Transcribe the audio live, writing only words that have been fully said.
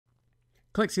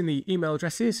Collecting the email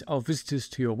addresses of visitors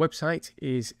to your website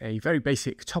is a very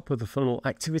basic top-of-the-funnel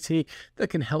activity that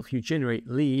can help you generate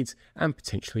leads and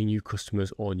potentially new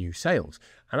customers or new sales.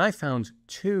 And I found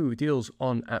 2 deals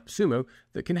on AppSumo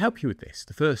that can help you with this.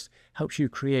 The first helps you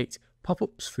create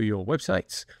pop-ups for your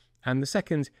websites, and the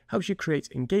second helps you create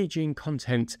engaging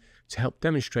content to help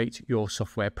demonstrate your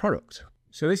software product.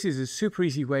 So this is a super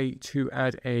easy way to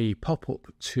add a pop-up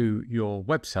to your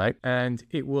website, and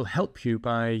it will help you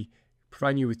by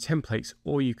providing you with templates,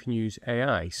 or you can use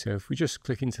AI. So if we just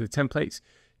click into the templates,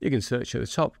 you can search at the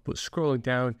top, but scrolling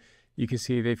down, you can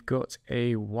see they've got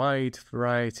a wide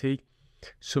variety,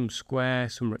 some square,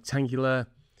 some rectangular,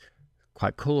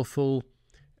 quite colorful,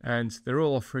 and they're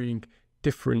all offering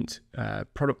different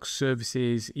products,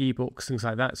 services, ebooks, things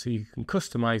like that. So you can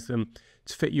customize them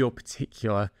to fit your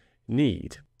particular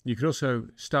need. You can also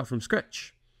start from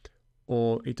scratch,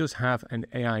 or it does have an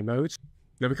AI mode.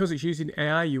 Now, because it's using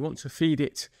AI, you want to feed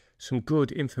it some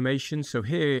good information. So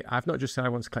here, I've not just said I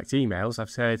want to collect emails.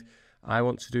 I've said I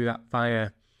want to do that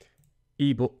via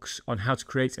ebooks on how to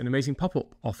create an amazing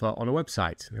pop-up offer on a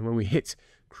website. And when we hit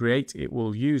create, it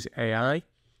will use AI.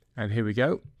 And here we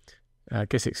go.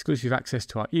 Get exclusive access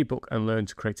to our ebook and learn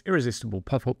to create irresistible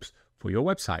pop-ups for your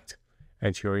website.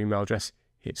 Enter your email address,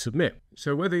 hit submit.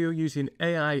 So whether you're using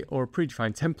AI or a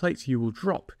predefined template, you will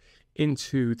drop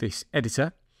into this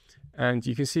editor. And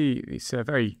you can see it's a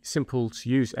very simple to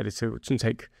use editor. It doesn't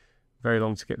take very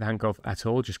long to get the hang of at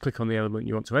all. Just click on the element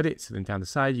you want to edit. So then down the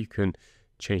side, you can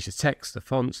change the text, the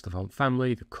fonts, the font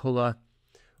family, the color,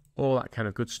 all that kind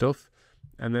of good stuff.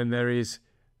 And then there is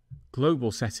global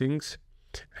settings.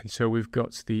 And so we've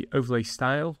got the overlay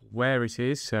style, where it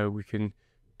is. So we can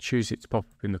choose it to pop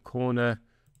up in the corner,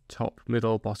 top,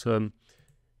 middle, bottom.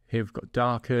 Here we've got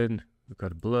darken, we've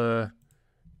got a blur,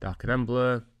 darken and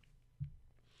blur.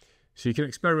 So you can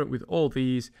experiment with all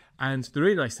these, and the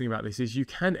really nice thing about this is you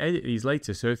can edit these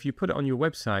later. So if you put it on your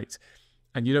website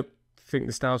and you don't think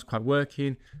the style's quite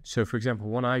working, so for example,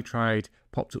 one I tried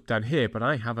popped up down here, but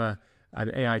I have an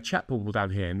AI chat bubble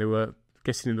down here, and they were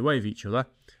getting in the way of each other.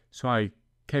 So I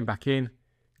came back in,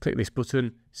 clicked this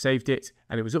button, saved it,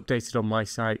 and it was updated on my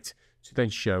site to then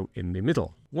show in the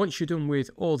middle. Once you're done with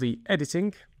all the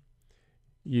editing,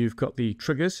 you've got the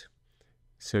triggers.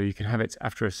 So you can have it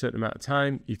after a certain amount of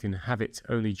time. You can have it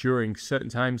only during certain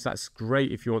times. That's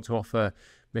great if you want to offer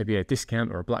maybe a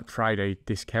discount or a Black Friday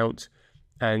discount,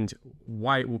 and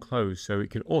why it will close. So it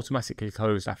can automatically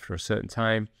close after a certain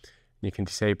time. And you can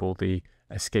disable the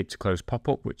escape to close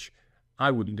pop-up, which I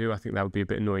wouldn't do. I think that would be a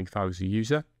bit annoying if I was a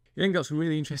user. You then got some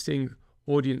really interesting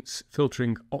audience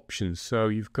filtering options. So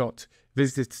you've got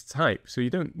visitor type. So you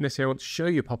don't necessarily want to show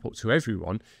your pop-up to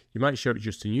everyone. You might show it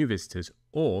just to new visitors,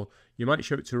 or you might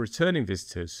show it to returning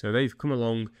visitors. So they've come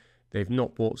along, they've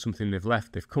not bought something, they've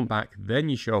left, they've come back, then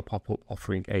you show a pop-up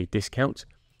offering a discount.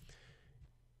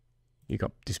 You've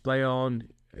got display on,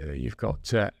 you've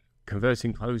got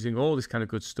converting, closing, all this kind of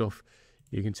good stuff.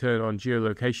 You can turn on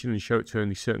geolocation and show it to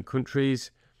only certain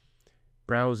countries,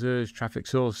 browsers, traffic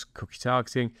source, cookie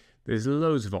targeting. There's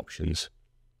loads of options.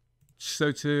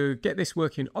 So to get this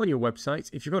working on your website,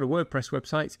 if you've got a WordPress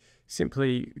website,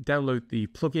 simply download the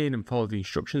plugin and follow the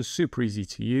instructions. Super easy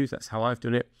to use. That's how I've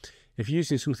done it. If you're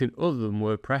using something other than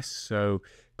WordPress, so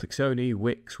Clicksony,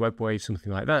 Wix, WebWave,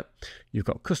 something like that, you've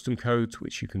got custom codes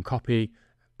which you can copy,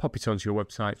 pop it onto your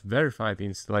website, verify the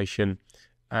installation,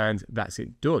 and that's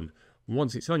it done.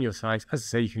 Once it's on your site, as I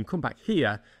say, you can come back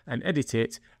here and edit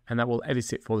it, and that will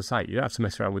edit it for the site. You don't have to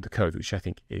mess around with the code, which I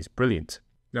think is brilliant.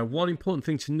 Now, one important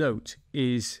thing to note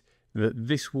is that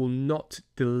this will not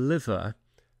deliver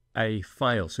a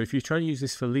file. So if you're trying to use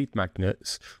this for lead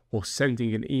magnets or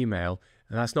sending an email,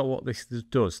 and that's not what this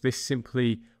does. This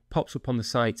simply pops up on the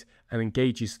site and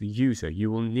engages the user.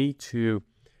 You will need to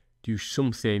do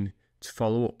something to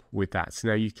follow up with that. So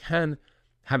now you can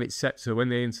have it set so when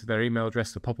they enter their email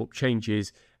address, the pop-up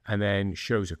changes and then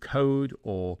shows a code,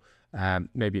 or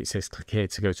maybe it says click here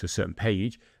to go to a certain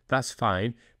page. That's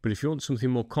fine. But if you want something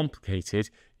more complicated,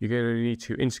 you're going to need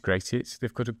to integrate it.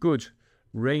 They've got a good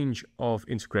range of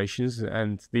integrations,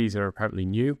 and these are apparently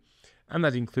new. And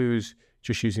that includes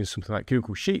just using something like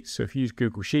Google Sheets. So if you use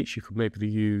Google Sheets, you could maybe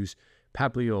use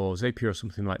Pabbly or Zapier or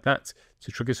something like that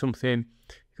to trigger something.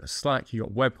 You've got Slack, you've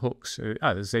got webhooks.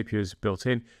 There's Zapier's built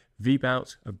in.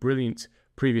 VBout, a brilliant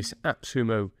previous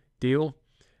AppSumo deal.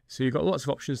 So you've got lots of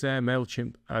options there,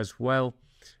 MailChimp as well.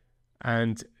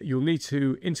 And you'll need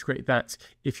to integrate that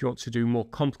if you want to do more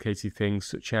complicated things,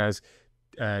 such as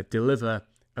deliver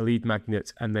a lead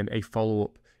magnet and then a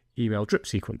follow-up email drip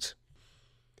sequence.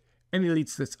 Any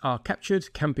leads that are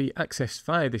captured can be accessed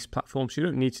via this platform, so you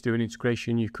don't need to do an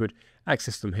integration. You could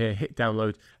access them here, hit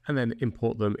download, and then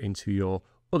import them into your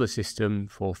other system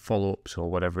for follow-ups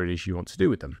or whatever it is you want to do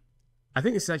with them. I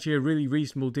think this is actually a really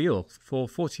reasonable deal. For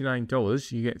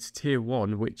 $49, you get Tier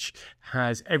 1, which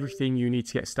has everything you need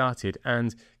to get started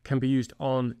and can be used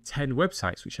on 10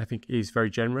 websites, which I think is very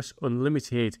generous,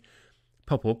 unlimited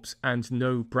pop-ups and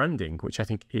no branding, which I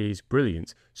think is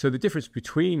brilliant. So the difference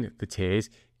between the tiers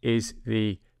is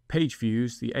the page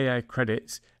views, the AI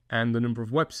credits, and the number of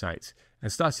websites.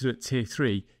 And starting at Tier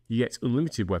 3, you get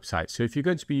unlimited websites. So if you're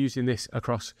going to be using this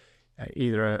across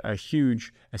either a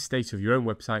huge estate of your own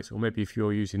websites, or maybe if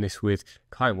you're using this with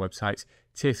client websites,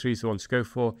 Tier 3 is the one to go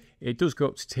for. It does go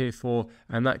up to Tier 4,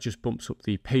 and that just bumps up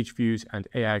the page views and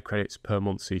AI credits per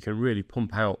month, so you can really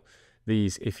pump out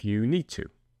these if you need to.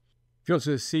 If you want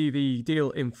to see the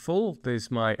deal in full, there's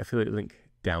my affiliate link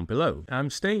down below. I'm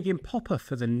staying in Popup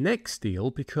for the next deal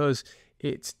because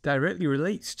it directly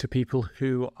relates to people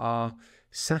who are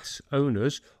SaaS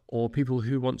owners or people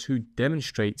who want to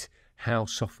demonstrate how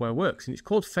software works, and it's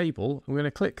called Fable. I'm going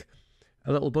to click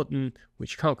a little button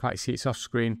which you can't quite see, it's off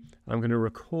screen. I'm going to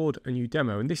record a new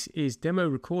demo, and this is demo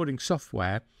recording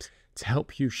software to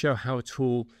help you show how a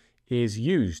tool is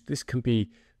used. This can be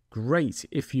great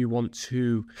if you want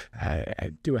to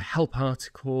do a help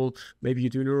article, maybe you're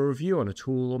doing a review on a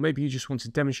tool, or maybe you just want to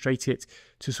demonstrate it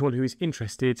to someone who is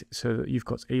interested so that you've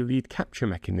got a lead capture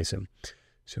mechanism.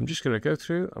 So I'm just going to go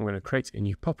through, I'm going to create a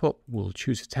new pop-up. We'll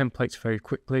choose a template very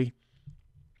quickly.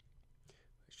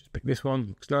 Pick this one,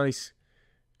 looks nice.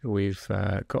 We've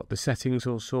got the settings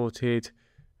all sorted.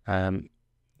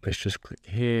 Let's just click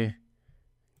here,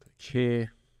 click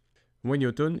here. And when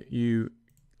you're done, you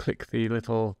click the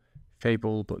little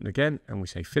Fable button again, and we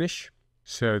say finish.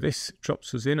 So this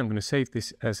drops us in. I'm going to save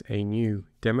this as a new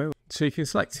demo. So you can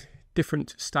select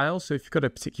different styles. So if you've got a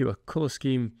particular color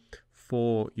scheme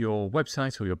for your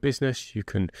website or your business, you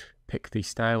can pick the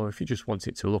style, or if you just want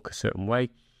it to look a certain way.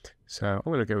 So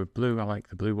I'm going to go with blue. I like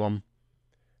the blue one.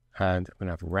 And I'm going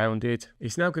to have rounded.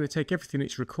 It's now going to take everything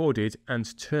it's recorded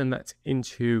and turn that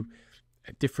into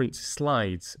different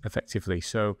slides effectively.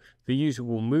 So the user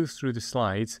will move through the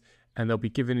slides and they'll be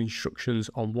given instructions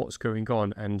on what's going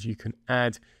on, and you can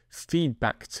add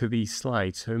feedback to these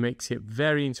slides. So it makes it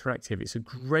very interactive. It's a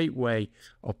great way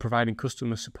of providing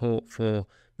customer support for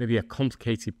maybe a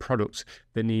complicated product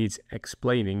that needs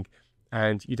explaining.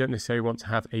 And you don't necessarily want to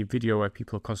have a video where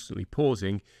people are constantly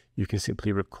pausing. You can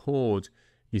simply record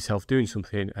yourself doing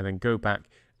something and then go back,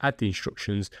 add the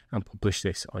instructions, and publish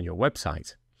this on your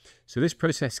website. So this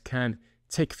process can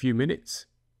take a few minutes.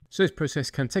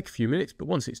 But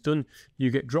once it's done, you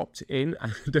get dropped in.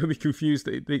 And don't be confused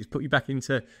that it's put you back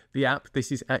into the app. This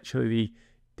is actually the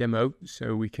demo.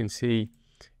 So we can see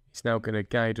it's now going to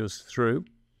guide us through.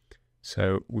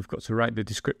 So we've got to write the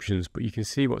descriptions, but you can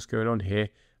see what's going on here.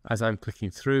 As I'm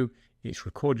clicking through, it's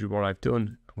recorded what I've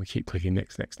done, and we keep clicking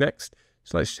next, next, next.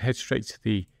 So let's head straight to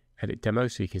the edit demo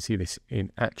so you can see this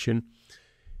in action.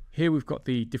 Here we've got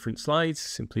the different slides.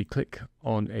 Simply click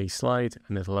on a slide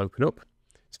and it'll open up.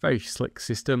 It's a very slick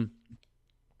system.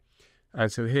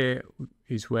 And so here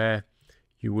is where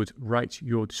you would write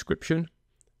your description.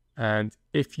 And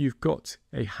if you've got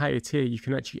a higher tier, you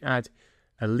can actually add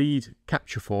a lead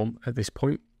capture form at this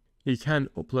point. You can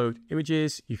upload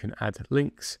images, you can add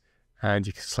links, and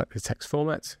you can select the text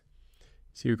format.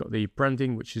 So you've got the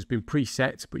branding, which has been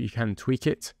preset, but you can tweak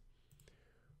it.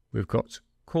 We've got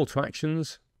call to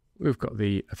actions. We've got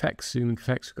the effects, zooming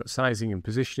effects. We've got sizing and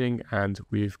positioning, and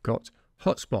we've got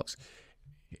hotspots.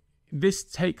 This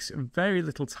takes very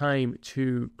little time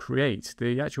to create.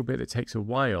 The actual bit that takes a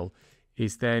while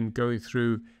is then going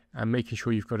through and making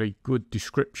sure you've got a good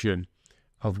description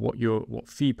of what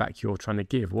feedback you're trying to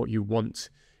give, what you want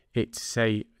it to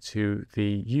say to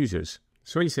the users.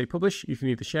 So when you say publish, you can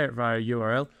either share it via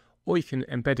URL or you can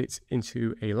embed it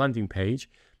into a landing page.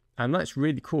 And that's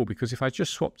really cool because if I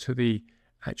just swap to the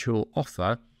actual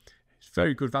offer, it's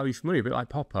very good value for money, a bit like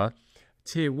Popup.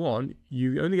 Tier 1,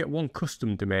 you only get one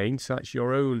custom domain, so that's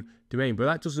your own domain, but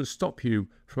that doesn't stop you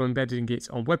from embedding it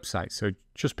on websites. So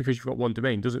just because you've got one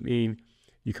domain doesn't mean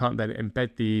you can't then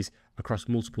embed these across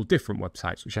multiple different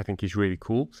websites, which I think is really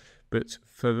cool. But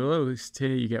for the lowest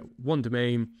tier, you get one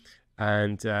domain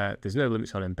and there's no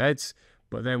limits on embeds.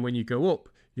 But then when you go up,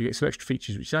 you get some extra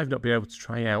features, which I've not been able to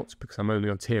try out because I'm only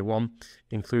on tier 1,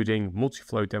 including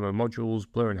multi-flow demo modules,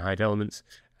 blur and hide elements,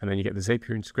 and then you get the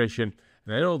Zapier integration,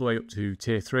 and then all the way up to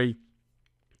tier 3,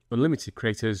 unlimited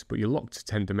creators, but you're locked to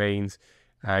 10 domains,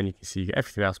 and you can see you get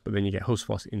everything else, but then you get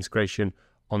HubSpot integration,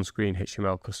 on-screen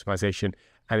HTML customization,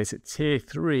 and it's at tier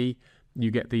 3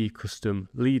 you get the custom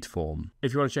lead form.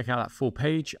 If you want to check out that full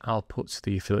page, I'll put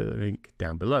the affiliate link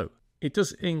down below. It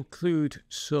does include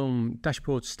some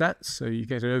dashboard stats, so you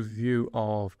get an overview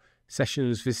of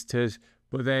sessions, visitors,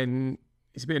 but then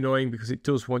it's a bit annoying because it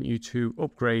does want you to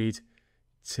upgrade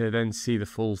to then see the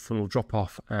full funnel drop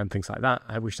off and things like that.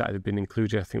 I wish that had been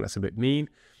included. I think that's a bit mean.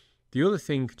 The other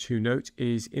thing to note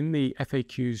is in the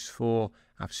FAQs for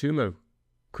AppSumo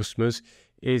customers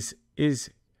is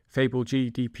Fable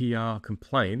GDPR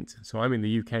compliant? So I'm in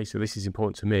the UK, so this is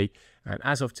important to me. And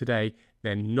as of today,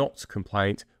 they're not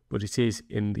compliant, but it is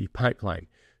in the pipeline.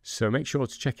 So make sure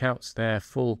to check out their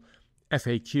full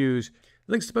FAQs.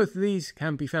 Links to both of these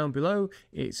can be found below.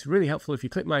 It's really helpful if you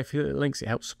click my affiliate links. It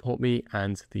helps support me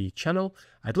and the channel.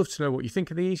 I'd love to know what you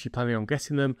think of these. You're planning on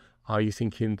getting them? Are you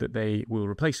thinking that they will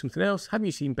replace something else? Have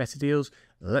you seen better deals?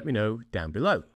 Let me know down below.